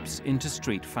pipes into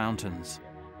street fountains.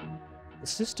 The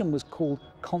system was called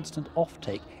constant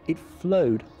offtake. It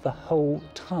flowed the whole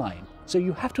time. So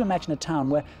you have to imagine a town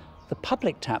where the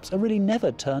public taps are really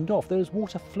never turned off. There is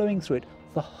water flowing through it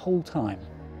the whole time.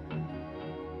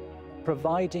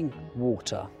 Providing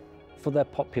water for their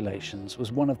populations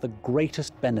was one of the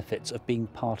greatest benefits of being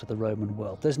part of the Roman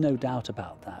world. There's no doubt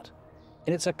about that.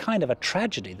 And it's a kind of a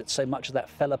tragedy that so much of that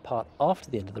fell apart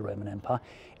after the end of the Roman Empire.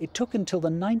 It took until the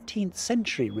 19th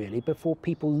century, really, before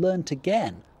people learnt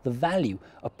again the value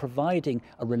of providing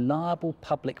a reliable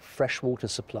public freshwater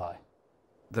supply.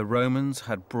 The Romans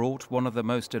had brought one of the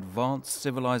most advanced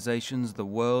civilizations the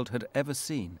world had ever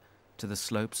seen to the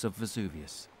slopes of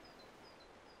Vesuvius.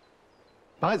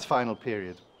 By its final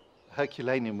period,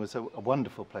 Herculaneum was a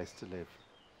wonderful place to live.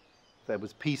 There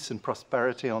was peace and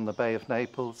prosperity on the Bay of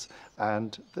Naples,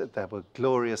 and there were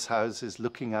glorious houses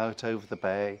looking out over the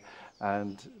bay,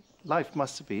 and life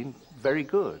must have been very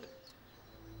good.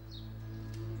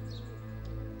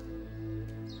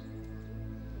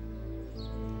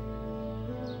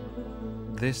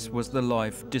 This was the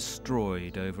life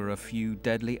destroyed over a few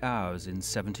deadly hours in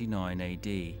 79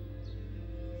 AD.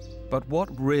 But what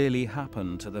really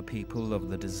happened to the people of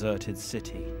the deserted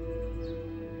city?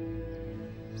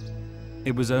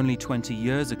 It was only 20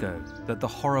 years ago that the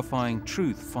horrifying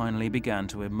truth finally began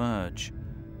to emerge,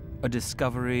 a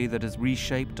discovery that has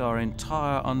reshaped our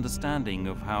entire understanding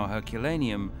of how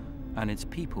Herculaneum and its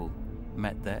people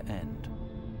met their end.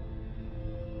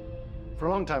 For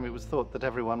a long time it was thought that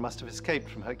everyone must have escaped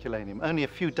from Herculaneum. Only a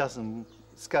few dozen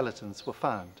skeletons were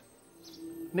found.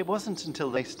 And it wasn't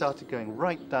until they started going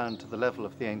right down to the level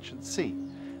of the ancient sea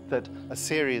that a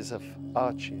series of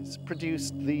arches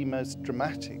produced the most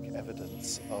dramatic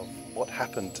evidence of what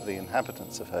happened to the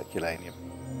inhabitants of Herculaneum.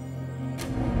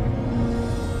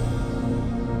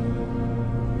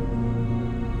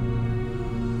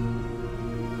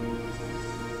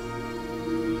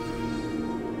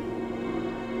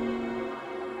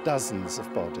 Dozens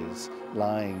of bodies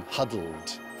lying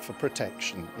huddled for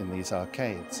protection in these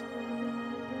arcades.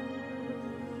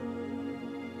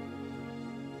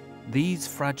 These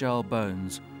fragile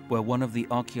bones were one of the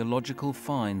archaeological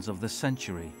finds of the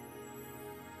century.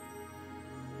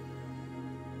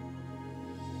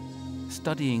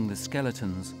 Studying the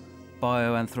skeletons,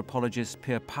 bioanthropologist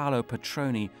Pierpaolo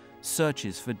Petroni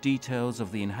searches for details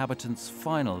of the inhabitants'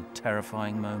 final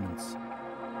terrifying moments.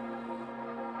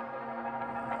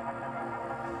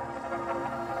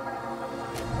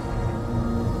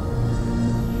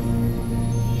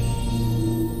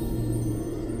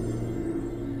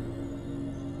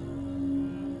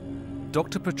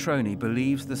 Dr. Petroni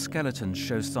believes the skeletons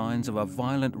show signs of a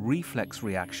violent reflex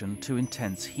reaction to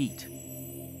intense heat,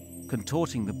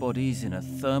 contorting the bodies in a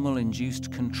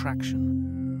thermal-induced contraction.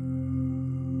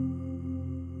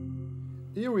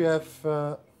 Here we have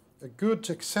a good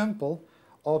example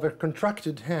of a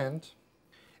contracted hand.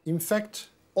 In fact,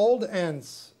 all the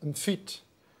hands and feet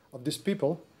of these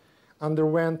people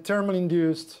underwent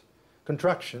thermal-induced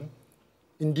contraction,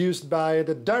 induced by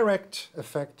the direct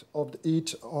effect of the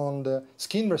heat on the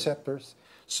skin receptors.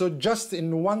 So just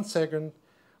in 1 second,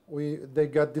 they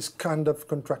got this kind of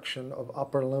contraction of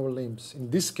upper and lower limbs. In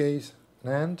this case,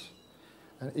 an hand,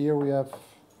 and here we have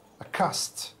a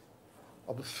cast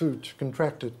of the foot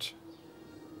contracted.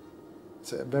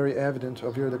 It's very evident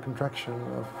of here the contraction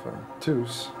of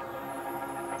toes,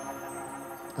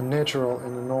 a natural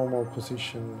and a normal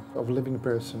position of a living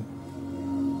person.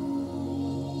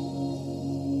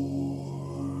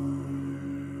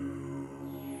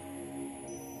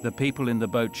 The people in the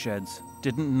boat sheds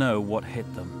didn't know what hit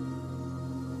them.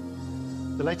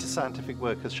 The latest scientific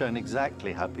work has shown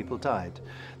exactly how people died.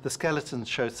 The skeletons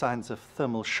show signs of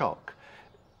thermal shock.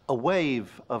 A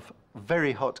wave of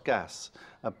very hot gas,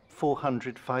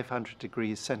 400, 500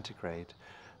 degrees centigrade,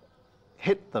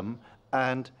 hit them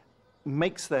and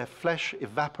makes their flesh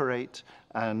evaporate,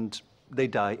 and they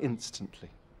die instantly.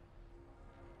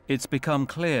 It's become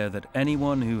clear that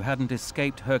anyone who hadn't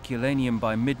escaped Herculaneum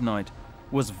by midnight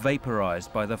was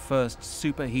vaporized by the first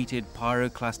superheated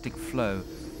pyroclastic flow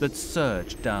that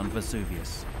surged down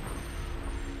Vesuvius.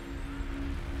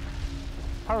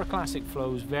 Pyroclastic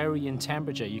flows vary in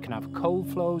temperature. You can have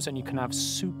cold flows and you can have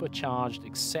supercharged,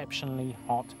 exceptionally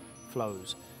hot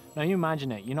flows. Now you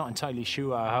imagine it, you're not entirely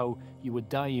sure how you would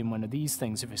die in one of these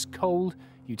things. If it's cold,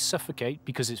 you'd suffocate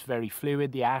because it's very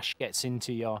fluid, the ash gets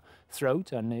into your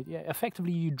throat and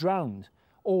effectively you drown.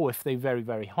 Or if they're very,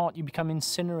 very hot, you become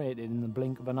incinerated in the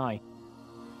blink of an eye.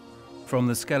 From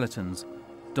the skeletons,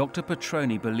 Dr.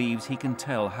 Petroni believes he can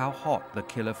tell how hot the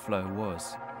killer flow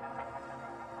was.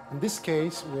 In this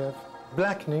case, we have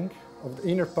blackening of the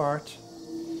inner part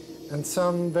and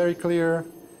some very clear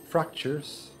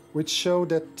fractures, which show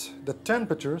that the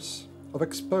temperatures of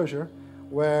exposure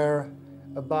were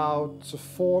about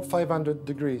 400–500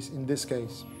 degrees in this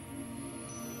case.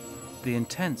 The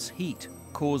intense heat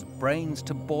caused brains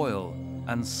to boil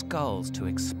and skulls to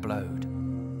explode.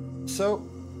 So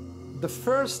the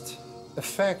first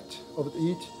effect of the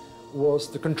heat was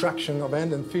the contraction of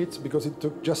hand and feet because it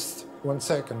took just 1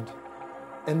 second.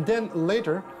 And then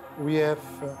later we have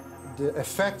the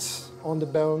effects on the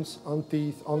bones, on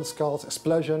teeth, on the skulls,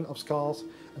 explosion of skulls,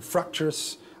 and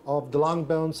fractures of the long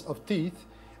bones of teeth,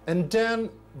 and then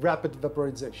rapid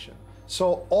vaporization.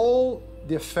 So all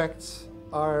the effects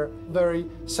are very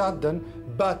sudden,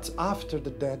 but after the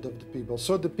death of the people.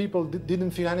 So the people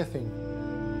didn't feel anything.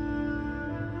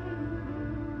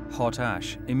 Hot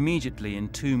ash immediately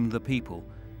entombed the people,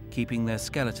 keeping their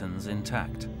skeletons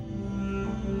intact.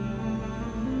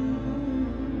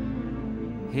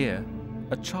 Here,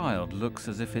 a child looks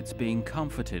as if it's being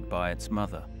comforted by its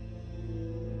mother.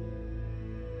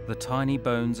 The tiny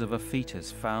bones of a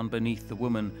fetus found beneath the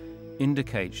woman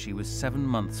indicate she was 7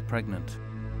 months pregnant.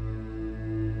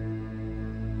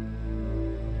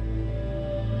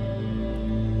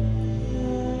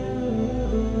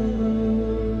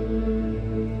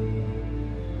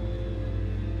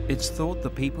 It's thought the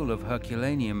people of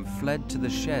Herculaneum fled to the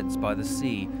sheds by the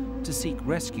sea to seek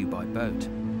rescue by boat.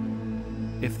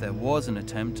 If there was an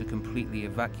attempt to completely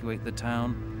evacuate the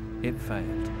town, it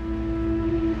failed.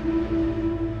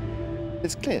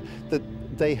 It's clear that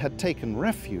they had taken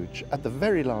refuge at the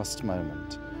very last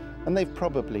moment, and they've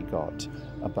probably got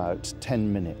about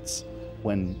 10 minutes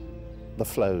when the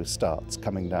flow starts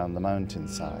coming down the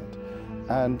mountainside.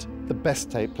 And the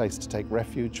best place to take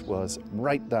refuge was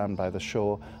right down by the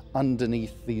shore,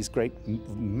 underneath these great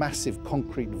massive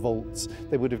concrete vaults.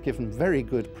 They would have given very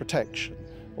good protection,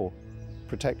 or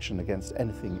protection against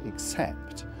anything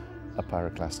except a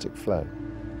pyroclastic flow.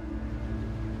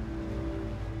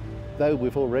 Though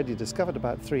we've already discovered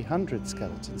about 300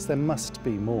 skeletons, there must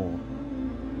be more.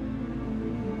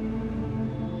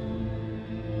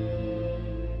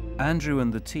 Andrew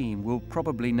and the team will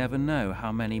probably never know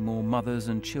how many more mothers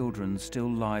and children still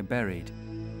lie buried.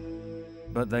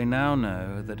 But they now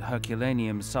know that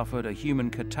Herculaneum suffered a human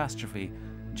catastrophe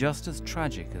just as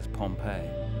tragic as Pompeii.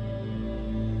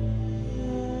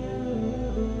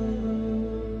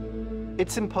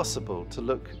 It's impossible to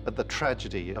look at the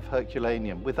tragedy of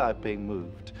Herculaneum without being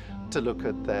moved, to look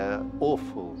at their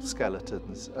awful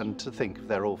skeletons and to think of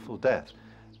their awful death.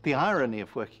 The irony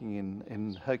of working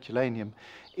in Herculaneum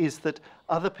is that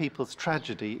other people's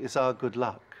tragedy is our good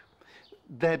luck.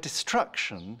 Their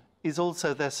destruction is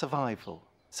also their survival.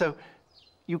 So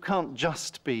you can't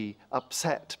just be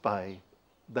upset by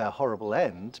their horrible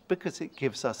end, because it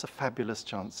gives us a fabulous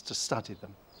chance to study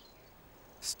them.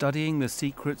 Studying the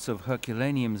secrets of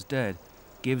Herculaneum's dead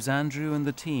gives Andrew and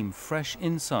the team fresh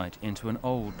insight into an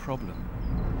old problem: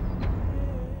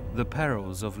 the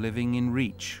perils of living in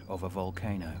reach of a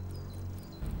volcano.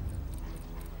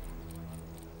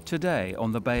 Today,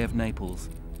 on the Bay of Naples,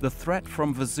 the threat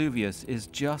from Vesuvius is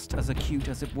just as acute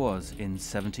as it was in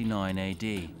 79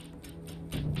 AD.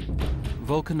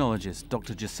 Volcanologist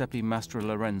Dr. Giuseppe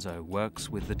Mastrolorenzo works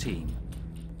with the team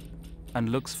and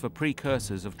looks for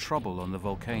precursors of trouble on the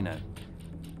volcano,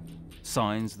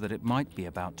 signs that it might be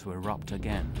about to erupt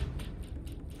again.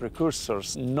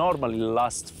 Precursors normally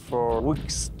last for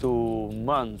weeks to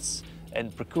months,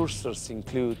 and precursors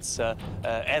includes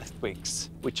earthquakes,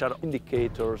 which are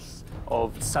indicators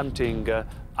of something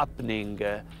happening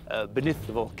beneath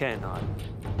the volcano.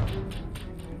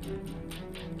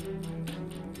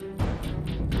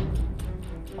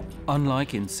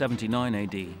 Unlike in 79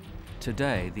 AD,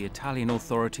 today the Italian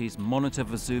authorities monitor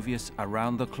Vesuvius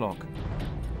around the clock.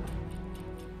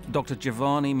 Dr.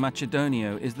 Giovanni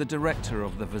Macedonio is the director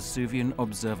of the Vesuvian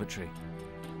Observatory.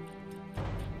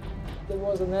 There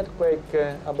was an earthquake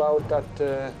about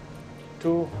at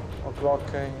 2 o'clock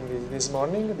this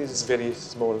morning. This is very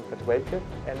small earthquake.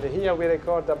 And here we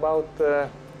record about,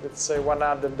 let's say,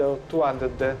 100 or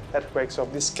 200 earthquakes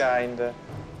of this kind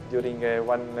during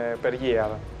one per year.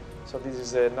 So this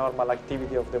is a normal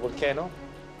activity of the volcano.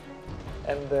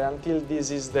 And until this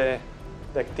is the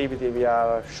activity, we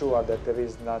are sure that there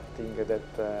is nothing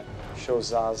that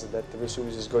shows us that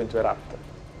Vesuvius is going to erupt.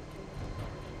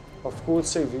 Of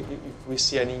course, if we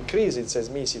see an increase in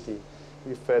seismicity,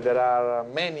 if there are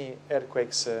many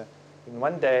earthquakes in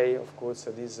one day, of course,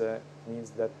 this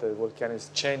means that the volcano is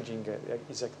changing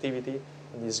its activity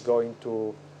and is going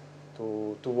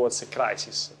towards a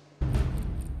crisis.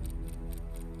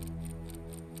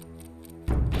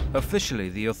 Officially,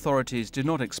 the authorities do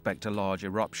not expect a large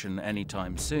eruption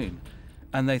anytime soon,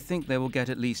 and they think they will get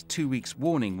at least 2 weeks'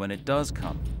 warning when it does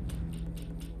come.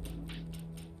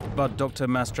 But Dr.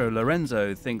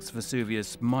 Mastrolorenzo thinks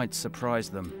Vesuvius might surprise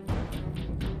them.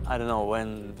 I don't know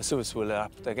when Vesuvius will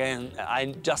erupt again.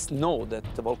 I just know that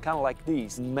a volcano like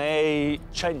this may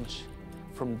change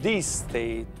from this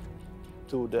state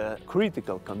to the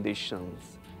critical conditions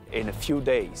in a few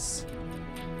days.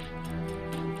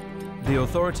 The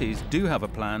authorities do have a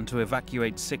plan to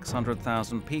evacuate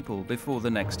 600,000 people before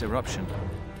the next eruption,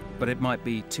 but it might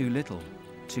be too little,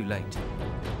 too late.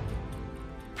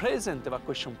 Present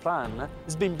evacuation plan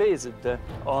has been based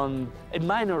on a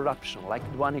minor eruption like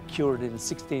the one occurred in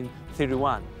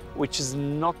 1631, which is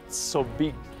not so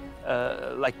big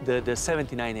like the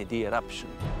 79 AD eruption.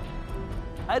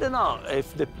 I don't know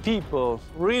if the people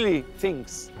really think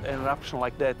an eruption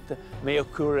like that may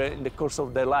occur in the course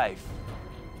of their life,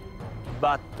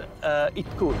 but it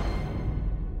could.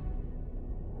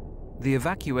 The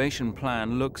evacuation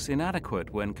plan looks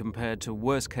inadequate when compared to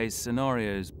worst-case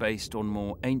scenarios based on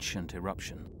more ancient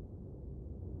eruption.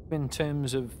 In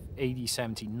terms of AD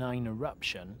 79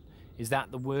 eruption, is that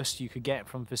the worst you could get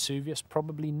from Vesuvius?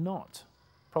 Probably not.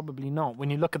 Probably not. When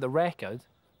you look at the record,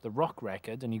 the rock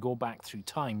record, and you go back through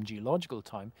time, geological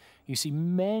time, you see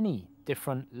many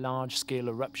different large-scale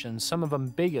eruptions, some of them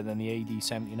bigger than the AD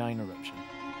 79 eruption.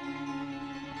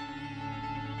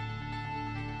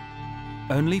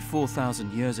 Only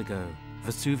 4,000 years ago,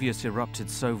 Vesuvius erupted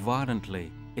so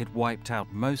violently it wiped out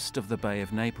most of the Bay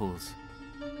of Naples.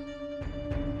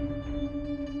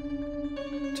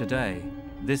 Today,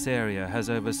 this area has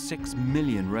over 6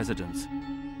 million residents.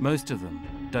 Most of them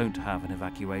don't have an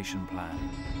evacuation plan.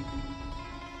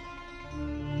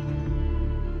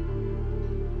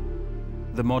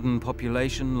 The modern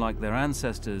population, like their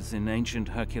ancestors in ancient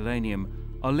Herculaneum,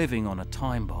 are living on a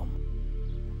time bomb.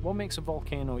 What makes a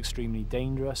volcano extremely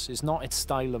dangerous is not its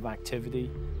style of activity,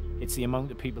 it's the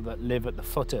amount of people that live at the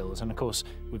foothills. And of course,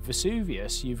 with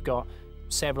Vesuvius, you've got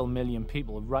several million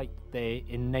people right there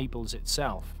in Naples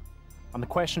itself. And the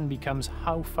question becomes,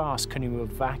 how fast can you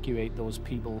evacuate those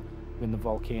people when the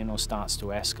volcano starts to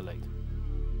escalate?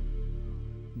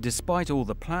 Despite all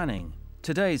the planning,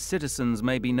 today's citizens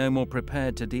may be no more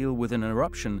prepared to deal with an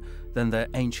eruption than their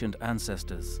ancient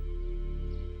ancestors.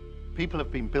 People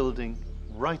have been building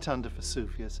right under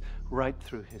Vesuvius, right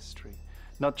through history.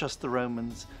 Not just the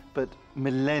Romans, but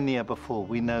millennia before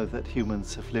we know that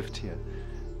humans have lived here.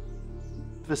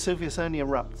 Vesuvius only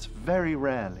erupts very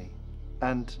rarely,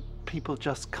 and people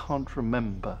just can't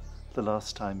remember the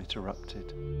last time it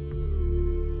erupted.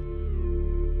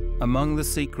 Among the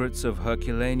secrets of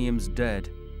Herculaneum's dead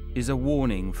is a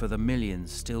warning for the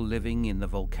millions still living in the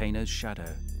volcano's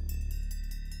shadow.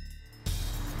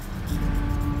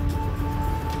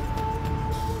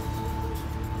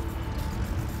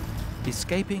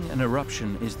 Escaping an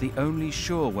eruption is the only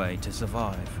sure way to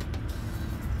survive.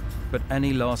 But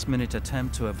any last-minute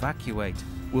attempt to evacuate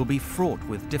will be fraught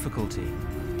with difficulty.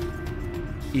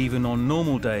 Even on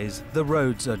normal days, the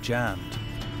roads are jammed.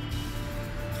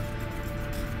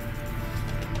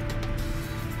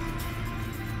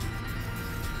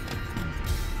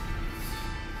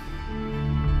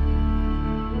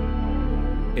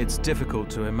 It's difficult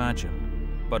to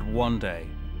imagine, but one day,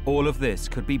 all of this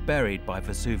could be buried by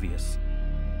Vesuvius.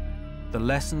 The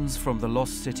lessons from the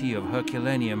lost city of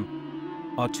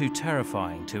Herculaneum are too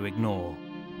terrifying to ignore.